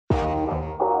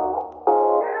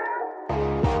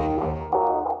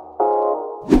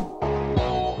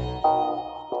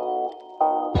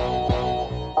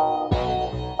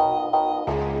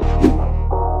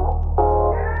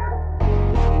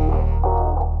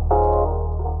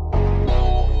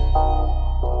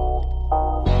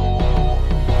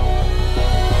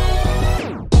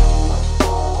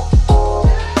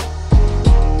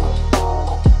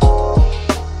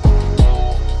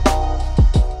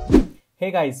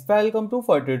guys, welcome to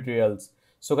For Tutorials.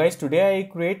 So guys, today I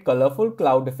create colorful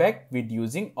cloud effect with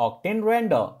using Octane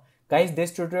Render. Guys,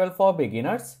 this tutorial for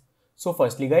beginners. So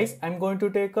firstly guys, I'm going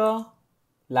to take a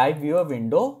live viewer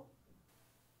window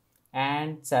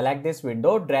and select this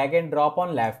window, drag and drop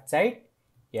on left side.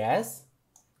 Yes.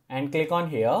 And click on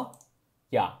here.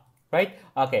 Yeah, right.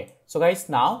 Okay. So guys,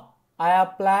 now I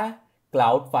apply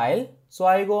cloud file. So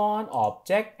I go on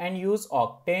object and use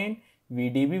Octane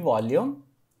VDB volume.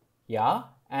 Yeah,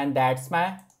 and that's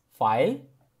my file.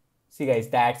 See guys,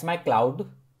 that's my cloud.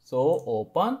 So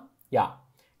open. Yeah,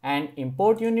 and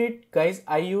import unit guys,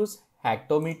 I use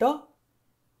hectometer.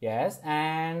 Yes,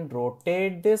 and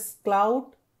rotate this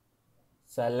cloud.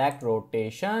 Select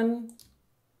rotation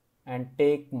and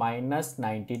take minus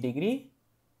 90 degree.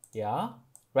 Yeah,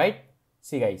 right.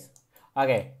 See guys.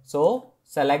 Okay, so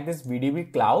select this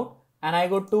VDB cloud and I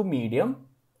go to medium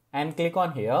and click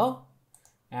on here.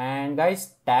 And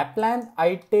guys, tap length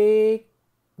I take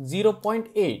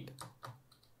 0.8.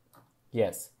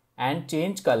 Yes, and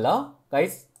change color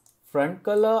guys, front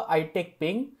color I take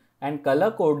pink and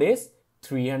color code is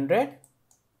 300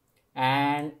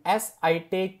 and S I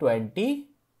take 20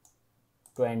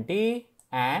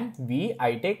 and V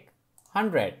I take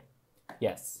 100.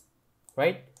 Yes,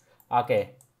 right.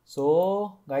 Okay,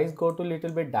 so guys, go to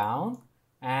little bit down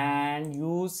and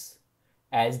use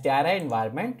HDRI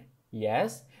environment.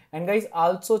 Yes, and guys,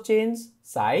 also change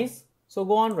size. So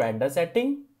go on render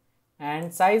setting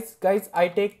and size guys, I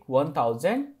take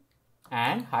 1000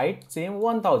 and height same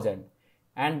 1000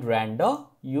 and render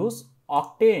use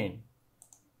Octane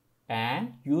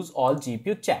and use all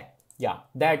GPU check. Yeah,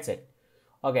 that's it.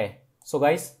 Okay, so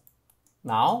guys,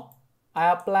 now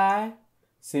I apply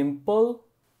simple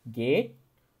gate.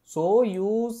 So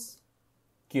use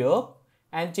cube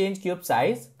and change cube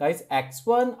size. Guys,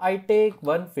 x1 I take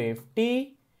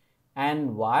 150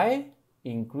 and y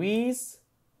increase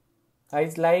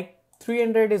guys like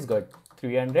 300 is good,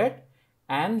 300,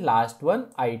 and last one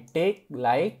I take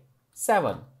like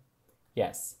 7.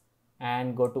 Yes,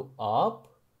 and go to up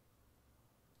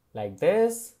like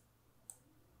this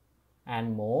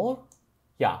and more.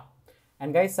 Yeah,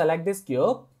 and guys, select this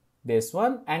cube, this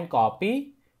one, and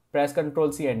copy, press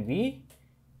Ctrl C and V.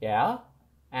 Yeah,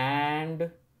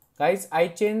 and guys, I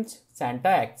change center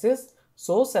axis.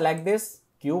 So select this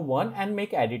Q1 and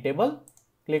make editable.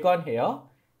 Click on here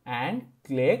and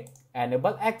click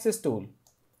enable axis tool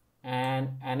and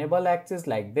enable axis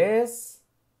like this.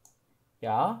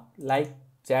 Yeah, like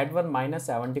Z1 minus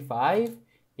 75.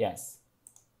 Yes,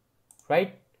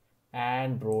 right.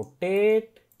 And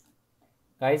rotate.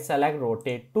 Guys, select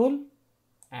rotate tool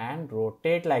and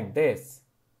rotate like this.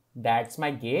 That's my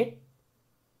gate.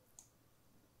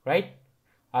 Right.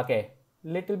 Okay,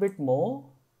 little bit more.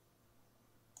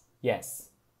 Yes,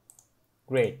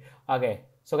 great. Okay,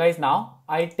 so guys, now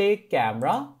I take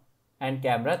camera and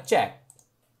camera check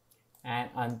and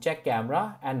uncheck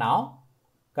camera, and now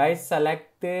guys,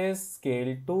 select this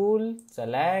scale tool,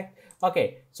 select.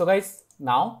 Okay, so guys,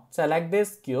 now select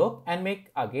this cube and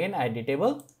make again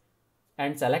editable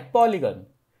and select polygon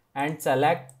and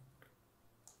select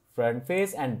front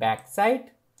face and back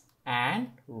side and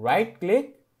right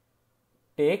click,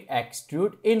 take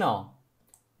extrude inner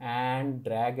and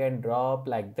drag and drop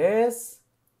like this.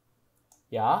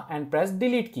 Yeah, and press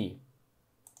delete key.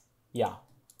 Yeah,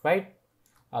 right.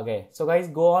 Okay, so guys,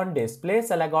 go on display,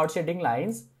 select out shading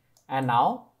lines and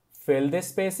now fill this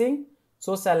spacing.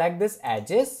 So select this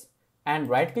edges and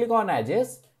right click on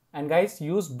edges and guys,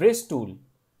 use bridge tool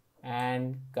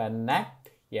and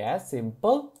connect. Yes,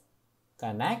 simple,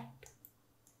 connect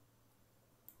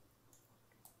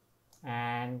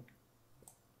and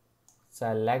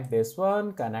select this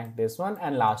one, connect this one,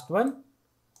 and last one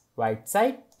right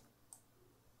side.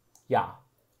 Yeah,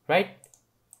 right.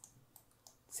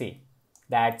 See,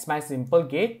 that's my simple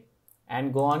gate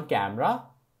and go on camera.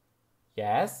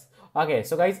 Yes. Okay,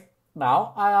 so guys,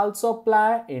 now I also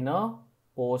apply inner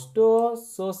poster.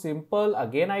 So simple,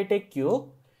 again I take cube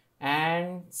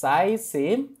and size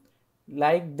same,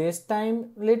 like this time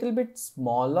little bit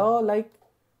smaller, like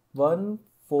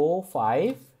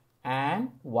 145 and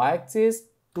y-axis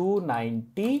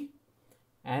 290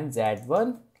 and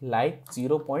z1 like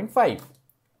 0.5.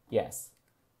 Yes,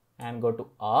 and go to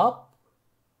up.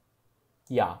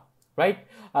 Yeah, right.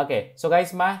 Okay, so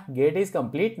guys, my gate is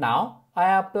complete. Now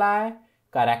I apply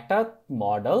character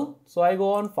model. So I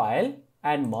go on file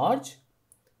and merge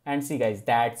and see guys,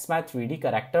 that's my 3D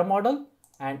character model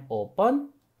and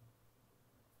open.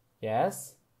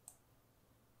 Yes,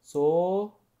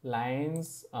 so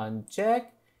lines uncheck.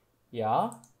 Yeah,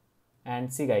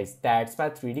 and see guys, that's my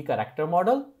 3D character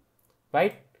model,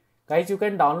 right? Guys, you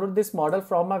can download this model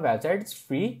from my website. It's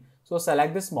free. So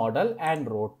select this model and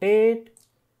rotate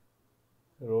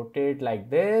like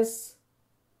this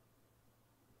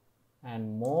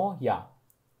and more. Yeah,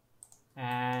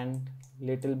 and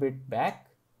little bit back.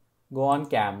 Go on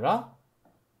camera.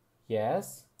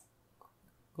 Yes,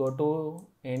 go to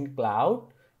in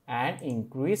cloud and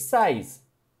increase size.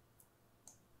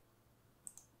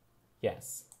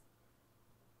 Yes,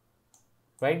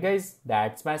 right guys,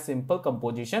 that's my simple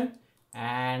composition.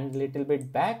 And little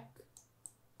bit back.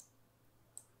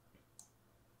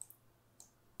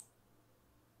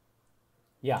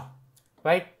 Yeah,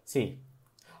 right, see.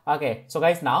 Okay, so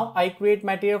guys, now I create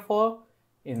material for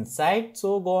inside.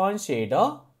 So go on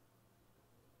shader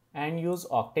and use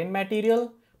Octane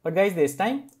material. But guys, this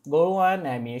time go on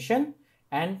animation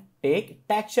and take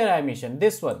texture animation,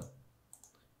 this one.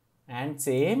 And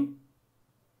same,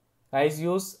 guys,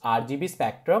 use RGB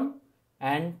spectrum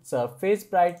and surface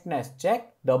brightness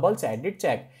check, double sided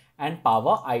check, and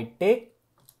power I take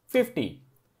 50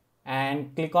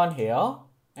 and click on here.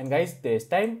 And guys, this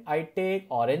time I take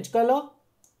orange color.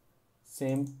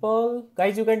 Simple.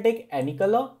 Guys, you can take any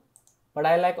color, but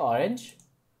I like orange.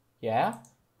 Yeah,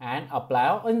 and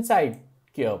apply inside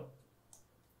cube.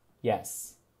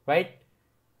 Yes, right,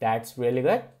 that's really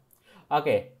good.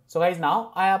 Okay, so guys,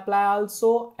 now I apply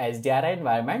also HDRI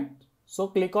environment. So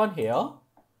click on here,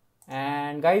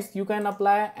 and guys, you can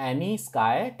apply any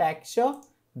sky texture.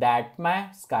 That's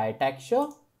my sky texture.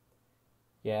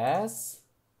 Yes,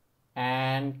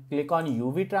 and click on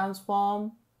UV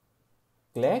transform,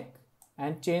 click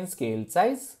and change scale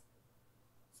size.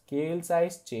 Scale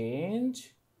size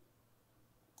change.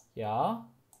 Yeah,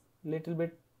 little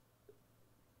bit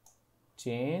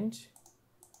change.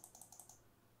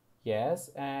 Yes,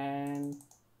 and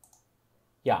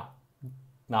yeah,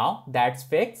 now that's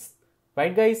fixed,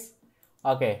 right guys?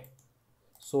 Okay,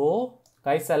 so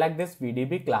guys, select this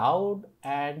VDB cloud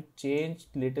and change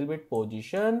little bit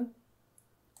position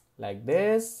like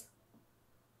this.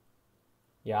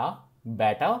 Yeah,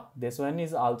 better. This one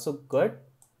is also good.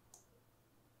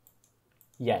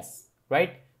 Yes,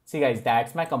 right. See guys,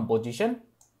 that's my composition.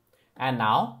 And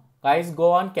now guys,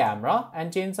 go on camera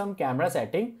and change some camera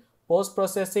setting. Post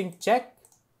processing check.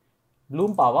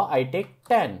 Bloom power I take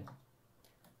 10.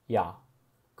 Yeah,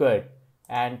 good.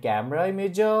 And camera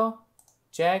imager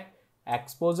check.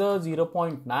 Exposure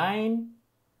 0.9.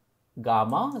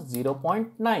 Gamma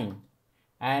 0.9.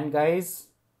 And guys,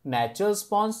 natural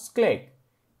response click.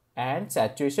 And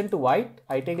saturation to white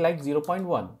I take like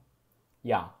 0.1.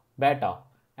 Yeah, better.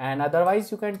 And otherwise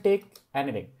you can take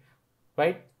anything,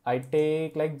 right? I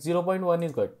take like 0.1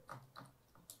 is good.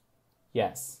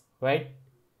 Yes, right,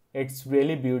 it's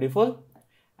really beautiful.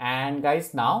 And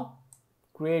guys, now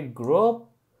create group.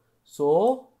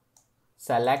 So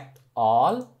select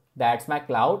all, that's my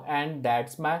cloud and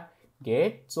that's my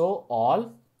gate. So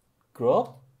all group.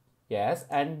 Yes,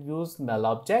 and use null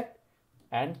object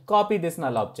and copy this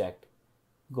null object.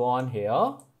 Go on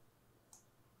here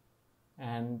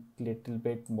and little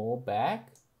bit more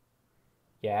back.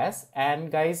 Yes, and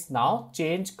guys, now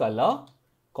change color.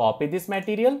 Copy this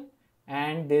material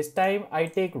and this time I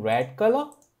take red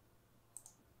color.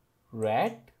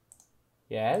 Red.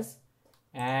 Yes,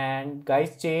 and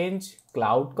guys, change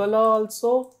cloud color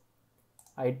also.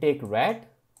 I take red.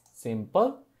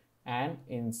 Simple. And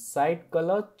inside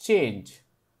color change.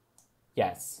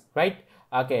 Yes, right.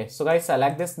 Okay, so guys,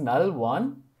 select this null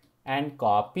one and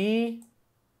copy.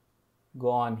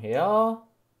 Go on here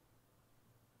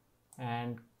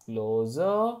and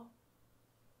closer.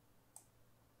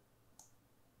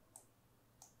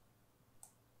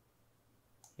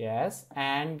 Yes,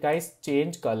 and guys,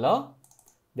 change color.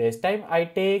 This time I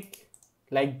take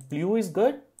like blue is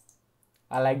good.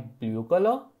 I like blue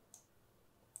color.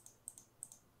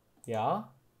 Yeah,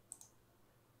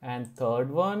 and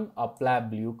third one, apply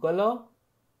blue color.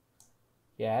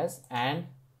 Yes, and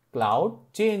cloud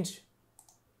change.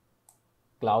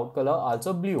 Cloud color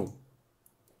also blue.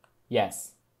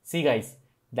 Yes, see guys,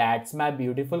 that's my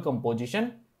beautiful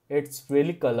composition. It's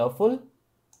really colorful,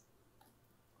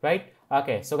 right?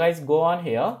 Okay, so guys, go on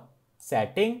here,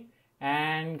 setting,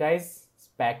 and guys,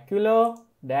 specular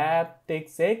depth take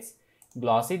 6,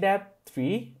 glossy depth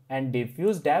 3, and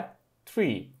diffuse depth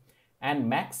 3. And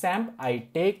max amp I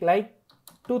take like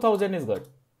 2000 is good.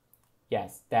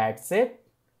 Yes, that's it.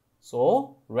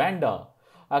 So render.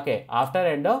 Okay, after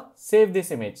render, save this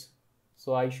image.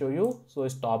 So I show you. So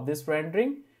stop this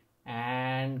rendering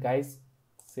and guys,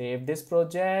 save this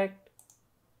project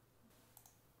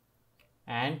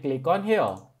and click on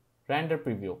here, render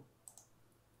preview.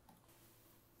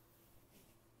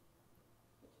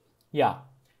 Yeah,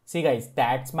 See guys,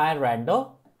 that's my render.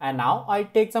 And now I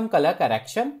take some color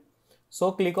correction.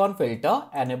 So click on filter,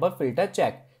 enable filter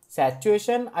check.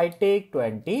 Saturation I take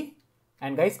 20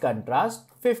 and guys contrast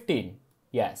 15.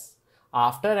 Yes.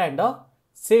 After render,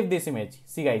 save this image.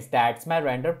 See guys, that's my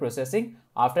render processing.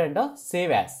 After render,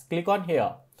 save as. Click on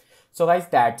here. So guys,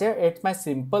 that's it. It's my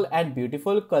simple and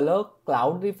beautiful color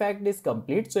cloud effect is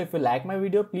complete. So if you like my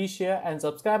video, please share and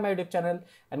subscribe my YouTube channel.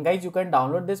 And guys, you can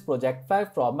download this project file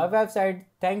from my website.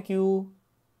 Thank you.